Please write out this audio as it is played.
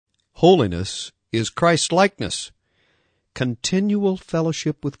Holiness is Christ-likeness. Continual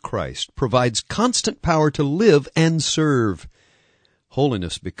fellowship with Christ provides constant power to live and serve.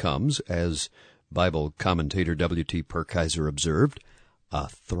 Holiness becomes, as Bible commentator W.T. Perkaiser observed, a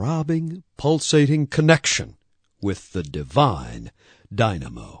throbbing, pulsating connection with the divine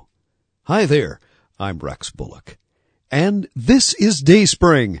dynamo. Hi there, I'm Rex Bullock. And this is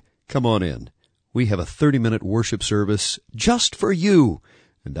Dayspring. Come on in. We have a 30-minute worship service just for you.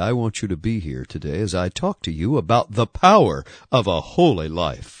 And I want you to be here today as I talk to you about the power of a holy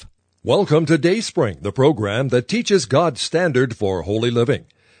life. Welcome to Dayspring, the program that teaches God's standard for holy living.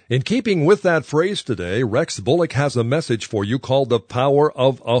 In keeping with that phrase today, Rex Bullock has a message for you called The Power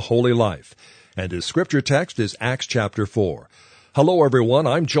of a Holy Life. And his scripture text is Acts chapter 4. Hello everyone,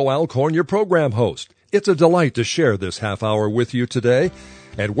 I'm Joe Alcorn, your program host. It's a delight to share this half hour with you today.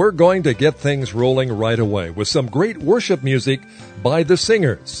 And we're going to get things rolling right away with some great worship music by the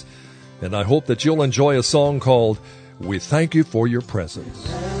Singers. And I hope that you'll enjoy a song called We Thank You for Your Presence.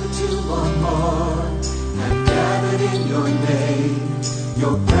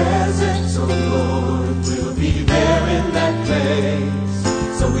 Your presence, oh Lord, will be there in that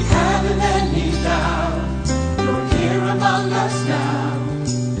place. So we haven't any doubt, you're here among us now,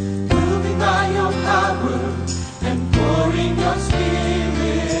 moving by your power and pouring your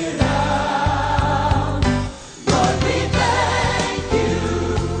spirit out. Lord, we thank you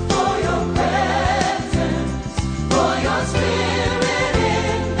for your presence, for your spirit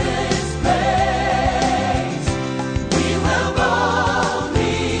in this place. We will go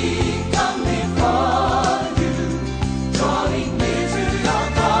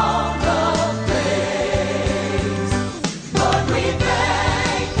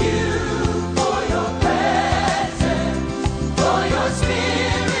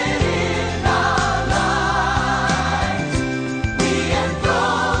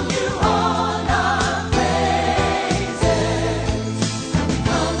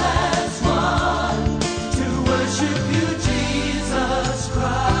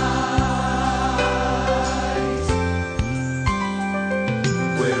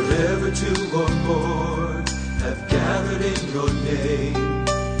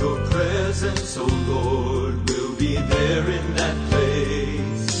so Lord, we'll be there in that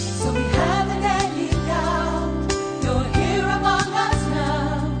place. So we haven't any doubt, you're here among us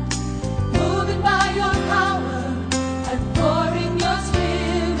now, moving by your power and pouring your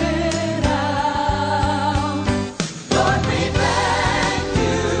spirit out. Lord, we thank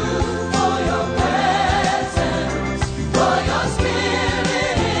you for your presence, for your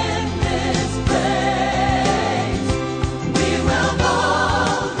spirit in this place. We will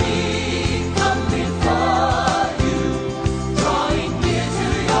boldly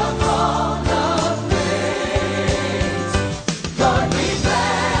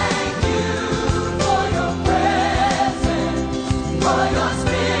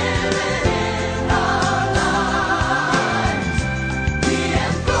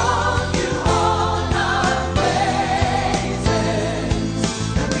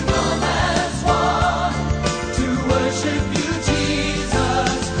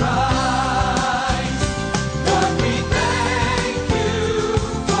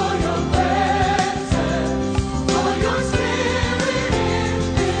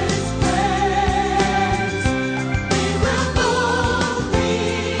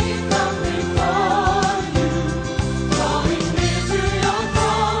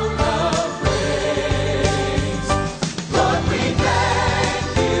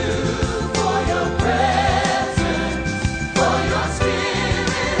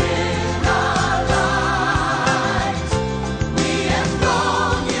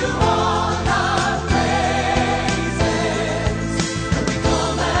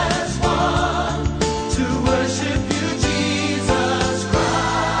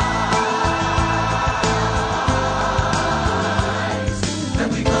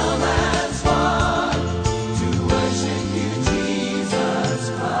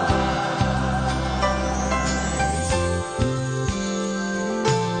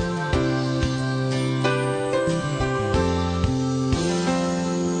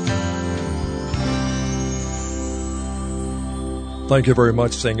Thank you very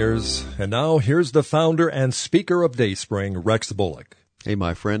much, singers. And now here's the founder and speaker of Dayspring, Rex Bullock. Hey,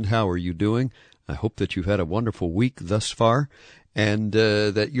 my friend, how are you doing? I hope that you've had a wonderful week thus far and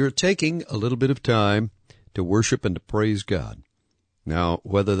that you're taking a little bit of time to worship and to praise God. Now,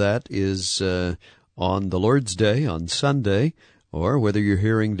 whether that is on the Lord's Day, on Sunday, or whether you're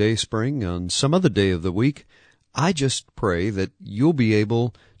hearing Dayspring on some other day of the week, I just pray that you'll be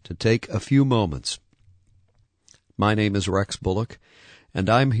able to take a few moments. My name is Rex Bullock, and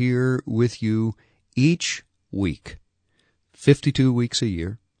I'm here with you each week, 52 weeks a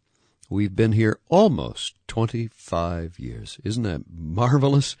year. We've been here almost 25 years. Isn't that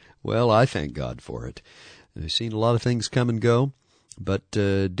marvelous? Well, I thank God for it. I've seen a lot of things come and go, but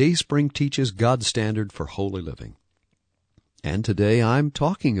Dayspring teaches God's standard for holy living. And today I'm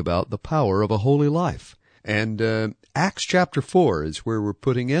talking about the power of a holy life. And Acts chapter 4 is where we're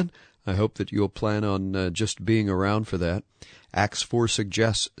putting in. I hope that you'll plan on just being around for that. Acts 4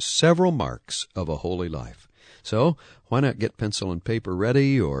 suggests several marks of a holy life. So why not get pencil and paper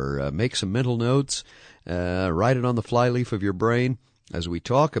ready, or make some mental notes, write it on the flyleaf of your brain as we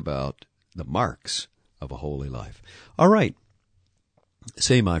talk about the marks of a holy life. All right.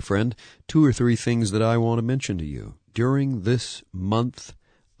 Say, my friend, 2 or 3 things that I want to mention to you. During this month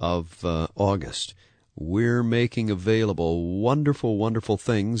of August, we're making available wonderful, wonderful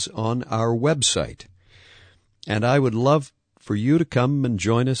things on our website. And I would love for you to come and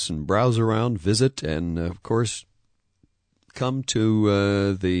join us and browse around, visit, and, of course, come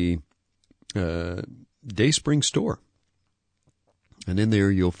to the Dayspring store. And in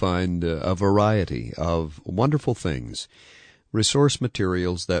there you'll find a variety of wonderful things, resource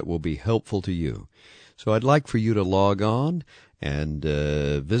materials that will be helpful to you. So I'd like for you to log on and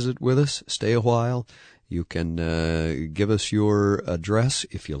visit with us, stay a while. You can give us your address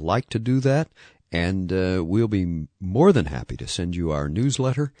if you like to do that, and we'll be more than happy to send you our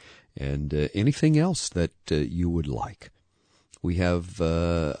newsletter and anything else that you would like. We have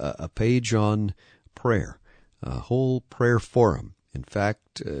a page on prayer, a whole prayer forum. In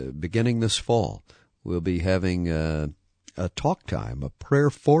fact, beginning this fall, we'll be having a talk time, a prayer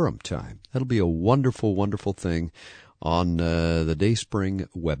forum time. That'll be a wonderful, wonderful thing on the Dayspring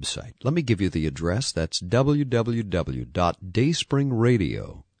website. Let me give you the address. That's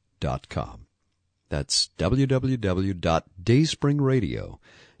www.dayspringradio.com. That's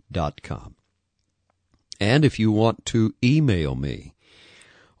www.dayspringradio.com. And if you want to email me,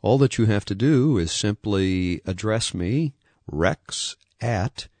 all that you have to do is simply address me,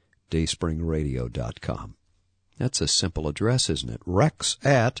 rex@dayspringradio.com. That's a simple address, isn't it?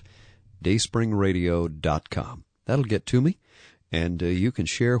 rex@dayspringradio.com. That'll get to me, and you can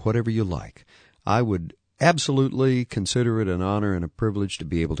share whatever you like. I would absolutely consider it an honor and a privilege to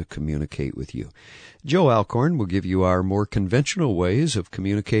be able to communicate with you. Joe Alcorn will give you our more conventional ways of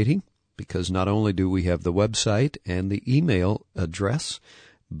communicating, because not only do we have the website and the email address,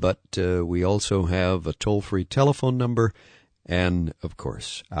 but we also have a toll-free telephone number and, of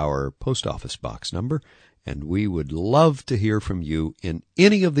course, our post office box number, and we would love to hear from you in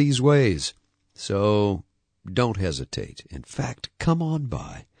any of these ways. So don't hesitate. In fact, come on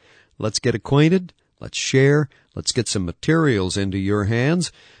by. Let's get acquainted. Let's share. Let's get some materials into your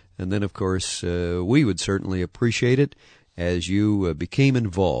hands. And then, of course, we would certainly appreciate it as you became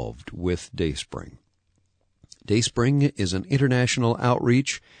involved with Dayspring. Dayspring is an international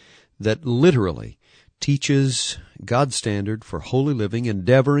outreach that literally teaches God's standard for holy living,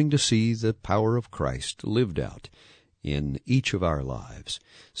 endeavoring to see the power of Christ lived out in each of our lives.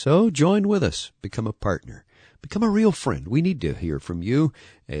 So join with us. Become a partner. Become a real friend. We need to hear from you.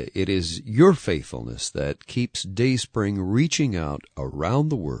 It is your faithfulness that keeps Dayspring reaching out around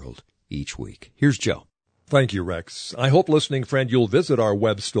the world each week. Here's Joe. Thank you, Rex. I hope, listening friend, you'll visit our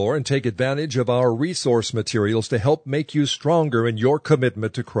web store and take advantage of our resource materials to help make you stronger in your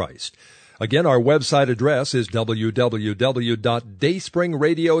commitment to Christ. Again, our website address is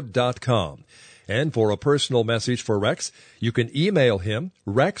www.dayspringradio.com. And for a personal message for Rex, you can email him,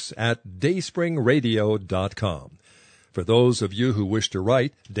 rex@dayspringradio.com. For those of you who wish to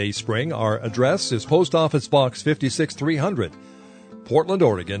write Dayspring, our address is Post Office Box 56300, Portland,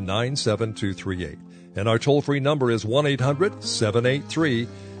 Oregon 97238. And our toll-free number is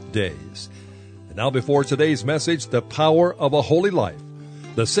 1-800-783-DAYS. And now, before today's message, the power of a holy life,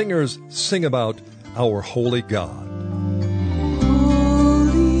 the singers sing about our holy God.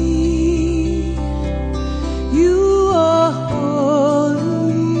 Holy, you are holy,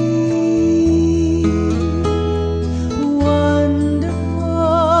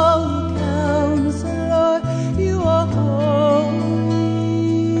 wonderful Counselor, you are holy,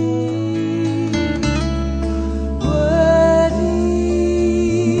 worthy,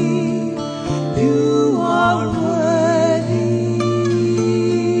 you are worthy.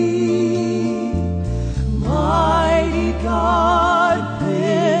 My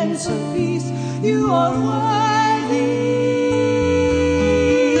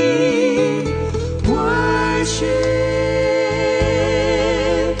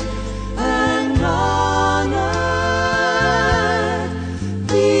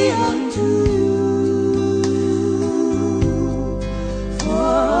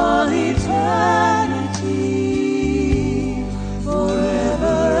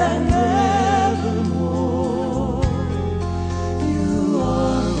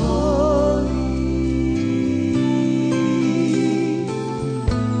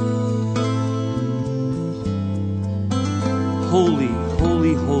Holy,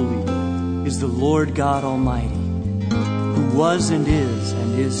 holy, holy is the Lord God Almighty, who was and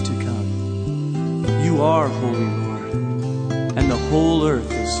is to come. You are holy, Lord, and the whole earth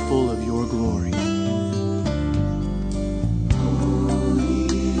is full of your glory.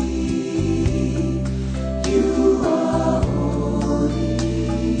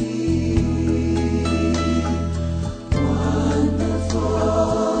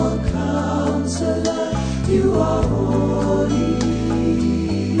 You are holy,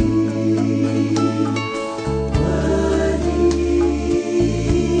 worthy.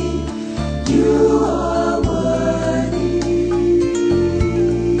 You are worthy,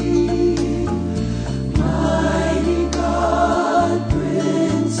 mighty God,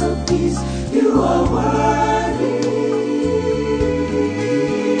 Prince of Peace. You are worthy,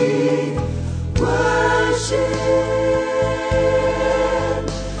 worship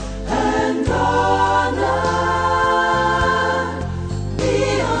and honor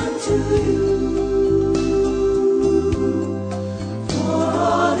be unto you for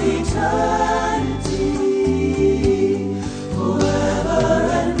all eternity, forever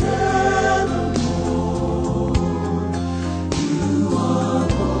and evermore. You are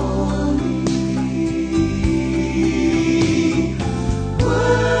holy.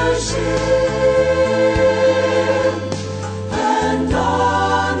 Worship and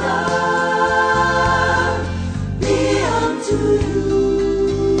honor be unto you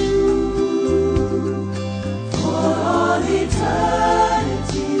for all eternity,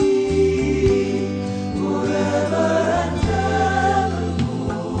 forever and evermore.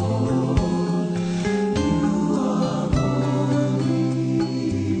 You are holy.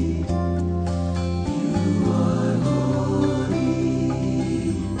 You are holy.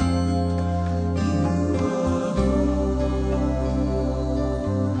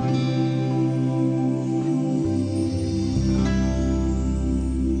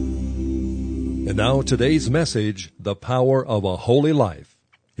 And now today's message, The Power of a Holy Life.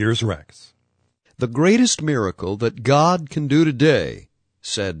 Here's Rex. The greatest miracle that God can do today,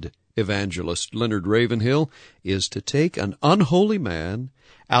 said evangelist Leonard Ravenhill, is to take an unholy man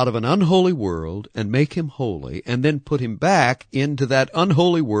out of an unholy world and make him holy, and then put him back into that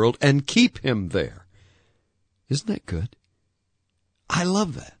unholy world and keep him there. Isn't that good? I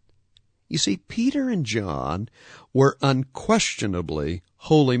love that. You see, Peter and John were unquestionably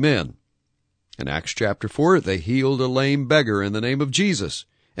holy men. In Acts chapter 4, they healed a lame beggar in the name of Jesus,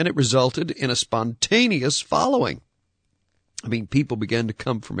 and it resulted in a spontaneous following. I mean, people began to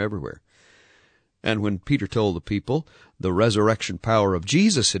come from everywhere. And when Peter told the people the resurrection power of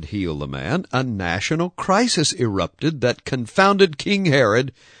Jesus had healed the man, a national crisis erupted that confounded King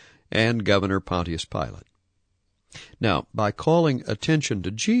Herod and Governor Pontius Pilate. Now, by calling attention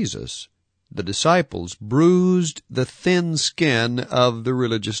to Jesus, the disciples bruised the thin skin of the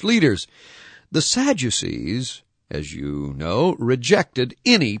religious leaders. The Sadducees, as you know, rejected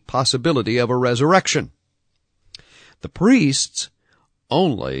any possibility of a resurrection. The priests,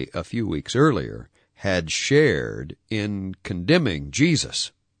 only a few weeks earlier, had shared in condemning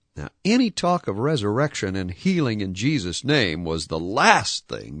Jesus. Now, any talk of resurrection and healing in Jesus' name was the last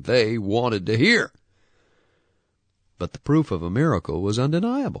thing they wanted to hear. But the proof of a miracle was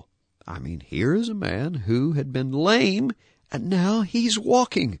undeniable. I mean, here is a man who had been lame, and now he's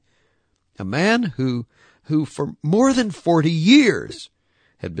walking. A man who for more than 40 years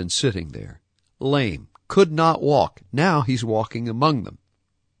had been sitting there, lame, could not walk. Now he's walking among them.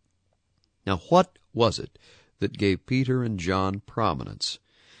 Now, what was it that gave Peter and John prominence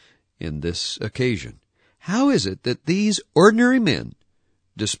in this occasion? How is it that these ordinary men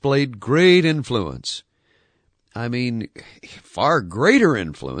displayed great influence? I mean, far greater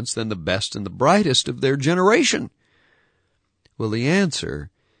influence than the best and the brightest of their generation. Well, the answer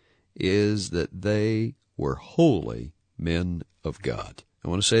is that they were holy men of God. I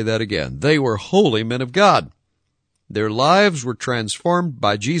want to say that again. They were holy men of God. Their lives were transformed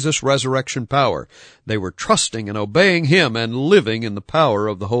by Jesus' resurrection power. They were trusting and obeying Him and living in the power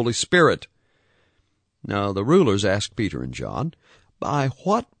of the Holy Spirit. Now, the rulers asked Peter and John, "By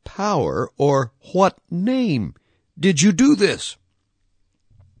what power or what name did you do this?"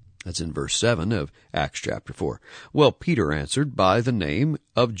 That's in verse 7 of Acts chapter 4. Well, Peter answered, "By the name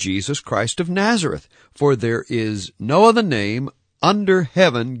of Jesus Christ of Nazareth, for there is no other name under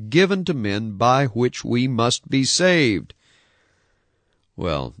heaven given to men by which we must be saved."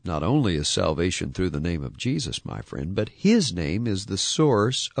 Well, not only is salvation through the name of Jesus, my friend, but His name is the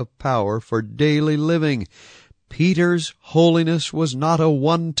source of power for daily living. Peter's holiness was not a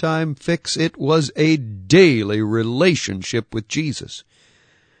one-time fix, it was a daily relationship with Jesus.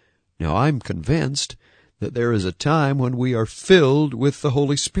 Now, I'm convinced that there is a time when we are filled with the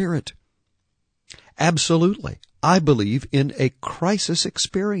Holy Spirit. Absolutely. I believe in a crisis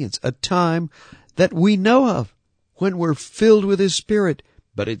experience, a time that we know of when we're filled with His Spirit.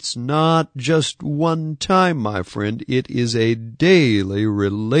 But it's not just one time, my friend. It is a daily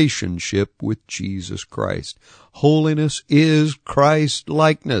relationship with Jesus Christ. Holiness is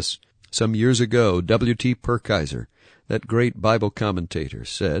Christ-likeness. Some years ago, W.T. Perkiser, that great Bible commentator,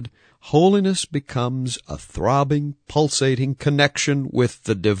 said, "Holiness becomes a throbbing, pulsating connection with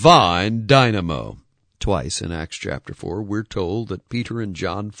the divine dynamo." Twice in Acts chapter 4, we're told that Peter and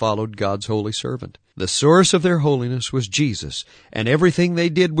John followed God's holy servant. The source of their holiness was Jesus, and everything they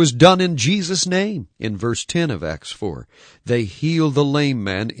did was done in Jesus' name. In verse 10 of Acts 4, they healed the lame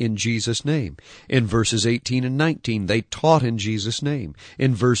man in Jesus' name. In verses 18 and 19, they taught in Jesus' name.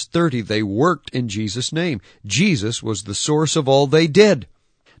 In verse 30, they worked in Jesus' name. Jesus was the source of all they did.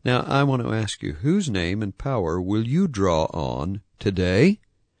 Now, I want to ask you, whose name and power will you draw on today?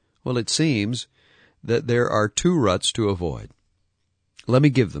 Well, it seems that there are two ruts to avoid. Let me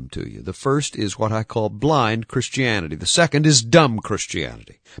give them to you. The first is what I call blind Christianity. The second is dumb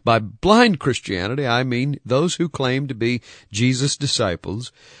Christianity. By blind Christianity, I mean those who claim to be Jesus'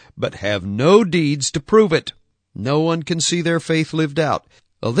 disciples, but have no deeds to prove it. No one can see their faith lived out.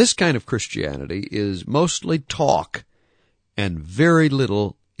 Well, this kind of Christianity is mostly talk and very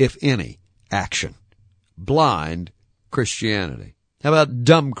little, if any, action. Blind Christianity. How about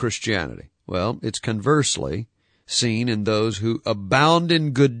dumb Christianity? Well, it's conversely seen in those who abound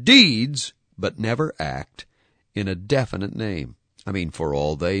in good deeds, but never act in a definite name. I mean, for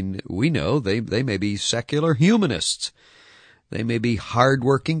all we know, they may be secular humanists. They may be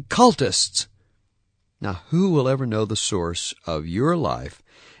hard-working cultists. Now, who will ever know the source of your life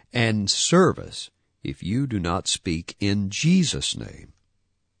and service if you do not speak in Jesus' name?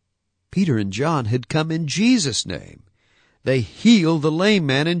 Peter and John had come in Jesus' name. They healed the lame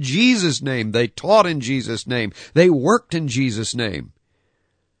man in Jesus' name. They taught in Jesus' name. They worked in Jesus' name.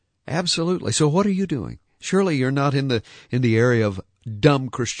 Absolutely. So what are you doing? Surely you're not in the area of dumb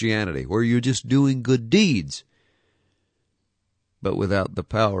Christianity, where you're just doing good deeds, but without the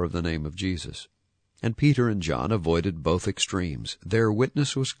power of the name of Jesus. And Peter and John avoided both extremes. Their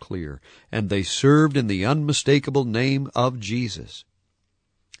witness was clear, and they served in the unmistakable name of Jesus.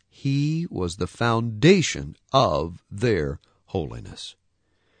 He was the foundation of their holiness.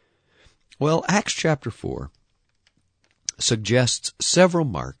 Well, Acts chapter 4 suggests several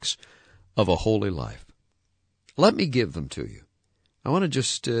marks of a holy life. Let me give them to you. I want to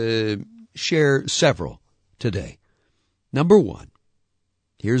just share several today. Number one,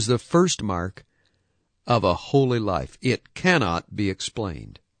 here's the first mark of a holy life. It cannot be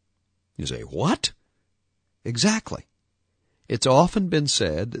explained. You say, what? Exactly. It's often been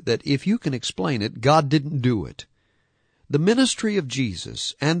said that if you can explain it, God didn't do it. The ministry of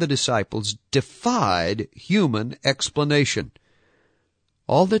Jesus and the disciples defied human explanation.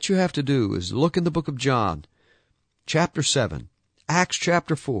 All that you have to do is look in the book of John, chapter 7, Acts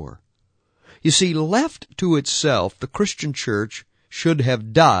chapter 4. You see, left to itself, the Christian church should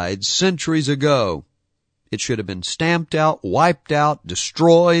have died centuries ago. It should have been stamped out, wiped out,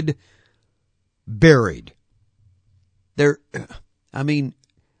 destroyed, buried.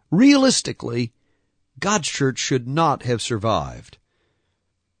 Realistically, God's church should not have survived.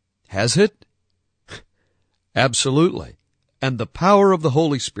 Has it? Absolutely. And the power of the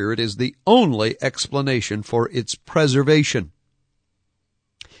Holy Spirit is the only explanation for its preservation.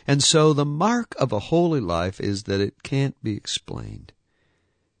 And so the mark of a holy life is that it can't be explained.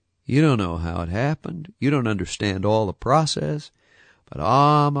 You don't know how it happened. You don't understand all the process.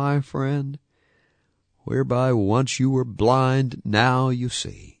 But my friend, whereby once you were blind, now you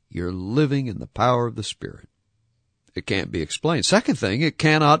see. You're living in the power of the Spirit. It can't be explained. Second thing, it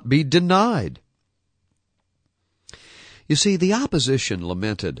cannot be denied. You see, the opposition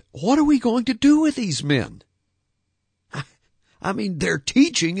lamented, what are we going to do with these men? They're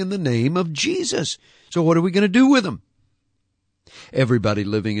teaching in the name of Jesus. So what are we going to do with them? Everybody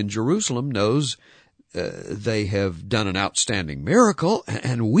living in Jerusalem knows they have done an outstanding miracle,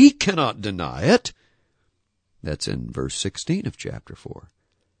 and we cannot deny it. That's in verse 16 of chapter 4.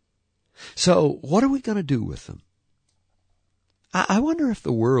 So what are we going to do with them? I wonder if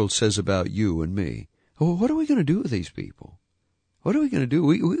the world says about you and me, well, what are we going to do with these people? What are we going to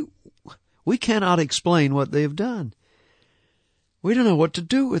do? We cannot explain what they have done. We don't know what to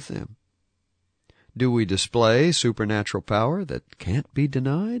do with them. Do we display supernatural power that can't be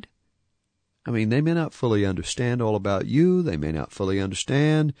denied? They may not fully understand all about you. They may not fully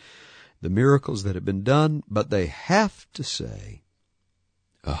understand the miracles that have been done, but they have to say,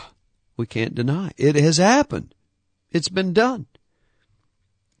 we can't deny. It has happened. It's been done.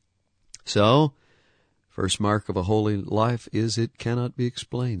 So, first mark of a holy life is it cannot be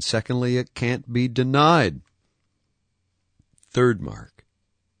explained. Secondly, it can't be denied. Third mark,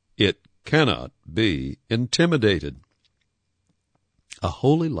 it cannot be intimidated. A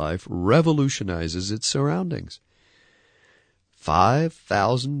holy life revolutionizes its surroundings.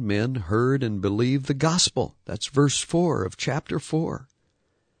 5,000 men heard and believed the gospel. That's verse 4 of chapter 4.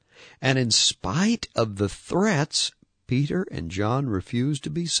 And in spite of the threats, Peter and John refused to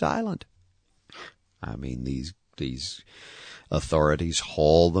be silent. I mean, these authorities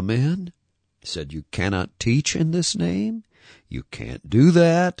hauled them in, said, "You cannot teach in this name. You can't do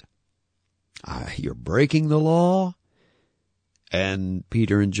that. You're breaking the law." And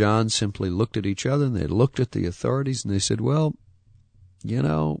Peter and John simply looked at each other, and they looked at the authorities, and they said, "Well, you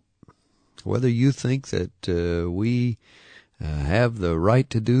know, whether you think that we have the right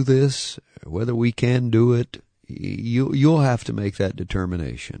to do this, whether we can do it, you'll have to make that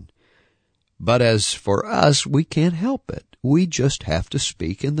determination. But as for us, we can't help it. We just have to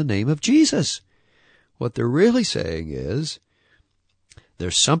speak in the name of Jesus." What they're really saying is,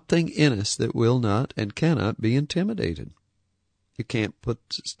 there's something in us that will not and cannot be intimidated. You can't put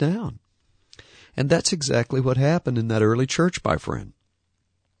us down. And that's exactly what happened in that early church, my friend.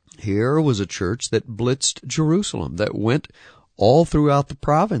 Here was a church that blitzed Jerusalem, that went all throughout the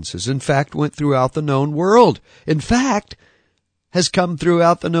provinces, in fact, went throughout the known world. In fact, has come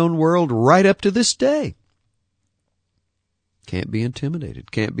throughout the known world right up to this day. Can't be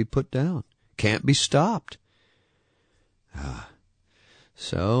intimidated, can't be put down, can't be stopped.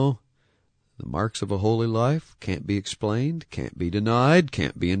 So, the marks of a holy life can't be explained, can't be denied,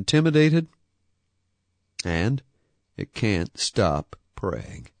 can't be intimidated, and it can't stop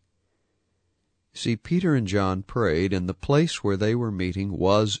praying. See, Peter and John prayed, and the place where they were meeting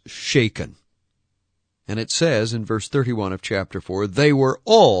was shaken. And it says in verse 31 of chapter 4, they were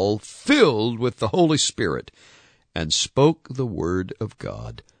all filled with the Holy Spirit and spoke the word of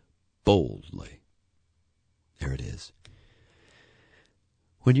God boldly. There it is.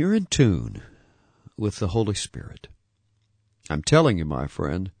 When you're in tune with the Holy Spirit, I'm telling you, my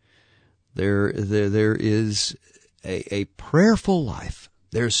friend, there is a prayerful life.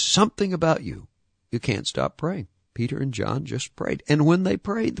 There's something about you. You can't stop praying. Peter and John just prayed. And when they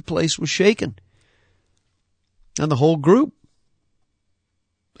prayed, the place was shaken. And the whole group,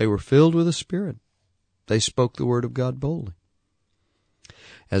 they were filled with the Spirit. They spoke the word of God boldly.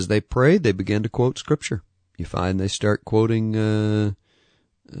 As they prayed, they began to quote Scripture. You find they start quoting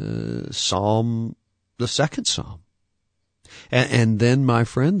Psalm, the second Psalm. And then, my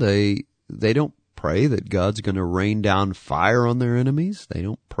friend, they don't pray that God's going to rain down fire on their enemies. They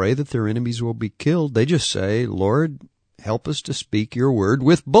don't pray that their enemies will be killed. They just say, "Lord, help us to speak your word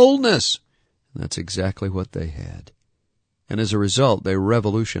with boldness." And that's exactly what they had. And as a result, they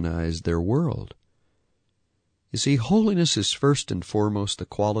revolutionized their world. You see, holiness is first and foremost the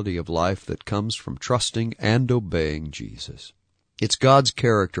quality of life that comes from trusting and obeying Jesus. It's God's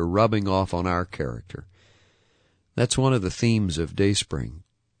character rubbing off on our character. That's one of the themes of Dayspring.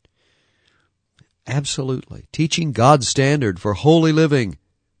 Absolutely. Teaching God's standard for holy living.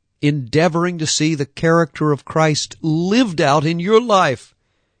 Endeavoring to see the character of Christ lived out in your life.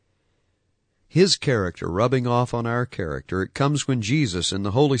 His character rubbing off on our character. It comes when Jesus and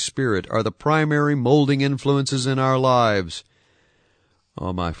the Holy Spirit are the primary molding influences in our lives.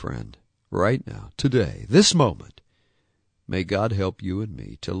 Oh, my friend, right now, today, this moment, may God help you and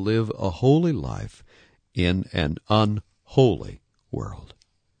me to live a holy life in an unholy world.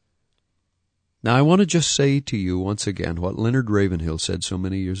 Now, I want to just say to you once again what Leonard Ravenhill said so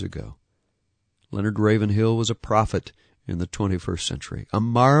many years ago. Leonard Ravenhill was a prophet in the 21st century, a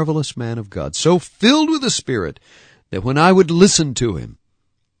marvelous man of God, so filled with the Spirit that when I would listen to him,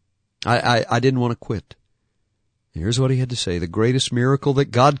 I didn't want to quit. Here's what he had to say: the greatest miracle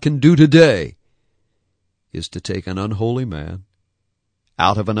that God can do today is to take an unholy man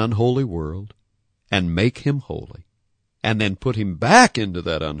out of an unholy world and make him holy, and then put him back into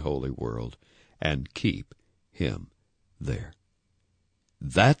that unholy world and keep him there.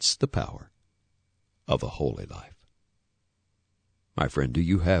 That's the power of a holy life. My friend, do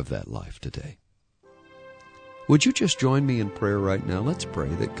you have that life today? Would you just join me in prayer right now? Let's pray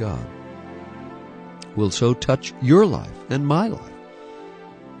that God will so touch your life and my life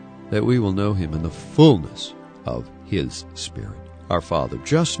that we will know him in the fullness of his Spirit. Our Father,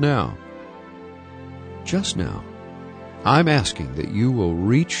 just now, I'm asking that you will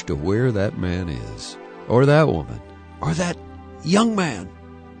reach to where that man is, or that woman, or that young man,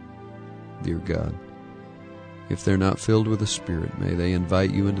 dear God, If they're not filled with the Spirit, may they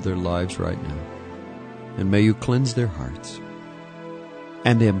invite you into their lives right now. And may you cleanse their hearts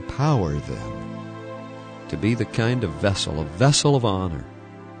and empower them to be the kind of vessel, a vessel of honor,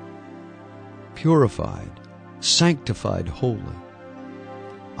 purified, sanctified, holy.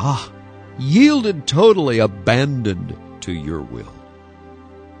 Yielded totally, abandoned to your will.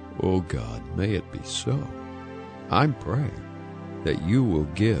 Oh God, may it be so. I'm praying that you will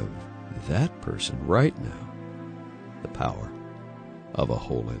give that person right now the power of a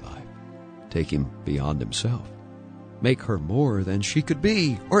holy life. Take him beyond himself. Make her more than she could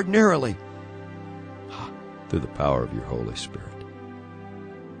be ordinarily through the power of your Holy Spirit.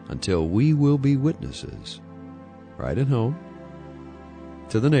 Until we will be witnesses right at home,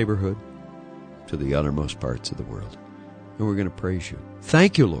 to the neighborhood, to the uttermost parts of the world. And we're going to praise you.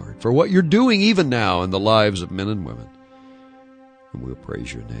 Thank you, Lord, for what you're doing even now in the lives of men and women. And we'll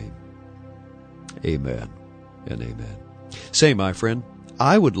praise your name. Amen and amen. Say, my friend,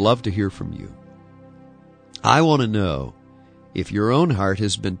 I would love to hear from you. I want to know if your own heart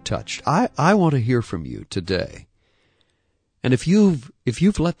has been touched. I want to hear from you today. And if you've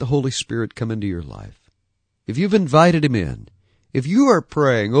let the Holy Spirit come into your life, if you've invited him in, if you are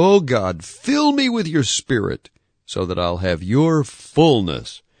praying, oh God, fill me with your Spirit so that I'll have your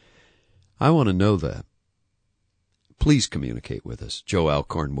fullness, I want to know that. Please communicate with us. Joe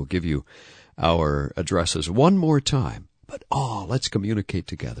Alcorn will give you our addresses one more time. But let's communicate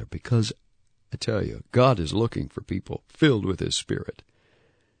together, because I tell you, God is looking for people filled with his Spirit.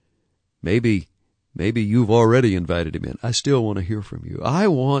 Maybe you've already invited him in. I still want to hear from you. I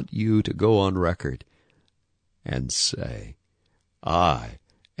want you to go on record and say, I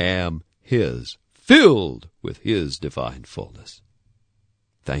am his, filled with his divine fullness.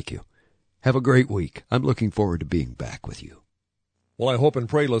 Thank you. Have a great week. I'm looking forward to being back with you. Well, I hope and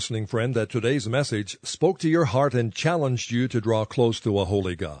pray, listening friend, that today's message spoke to your heart and challenged you to draw close to a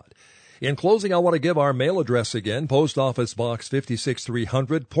holy God. In closing, I want to give our mail address again, Post Office Box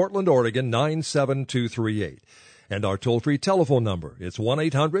 56300, Portland, Oregon 97238. And our toll-free telephone number, it's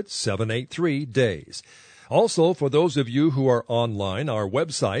 1-800-783-DAYS. Also, for those of you who are online, our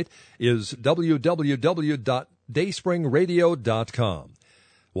website is www.dayspringradio.com.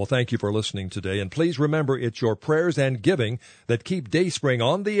 Well, thank you for listening today, and please remember it's your prayers and giving that keep Dayspring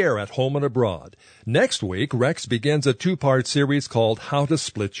on the air at home and abroad. Next week, Rex begins a 2-part series called How to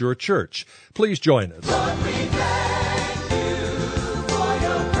Split Your Church. Please join us.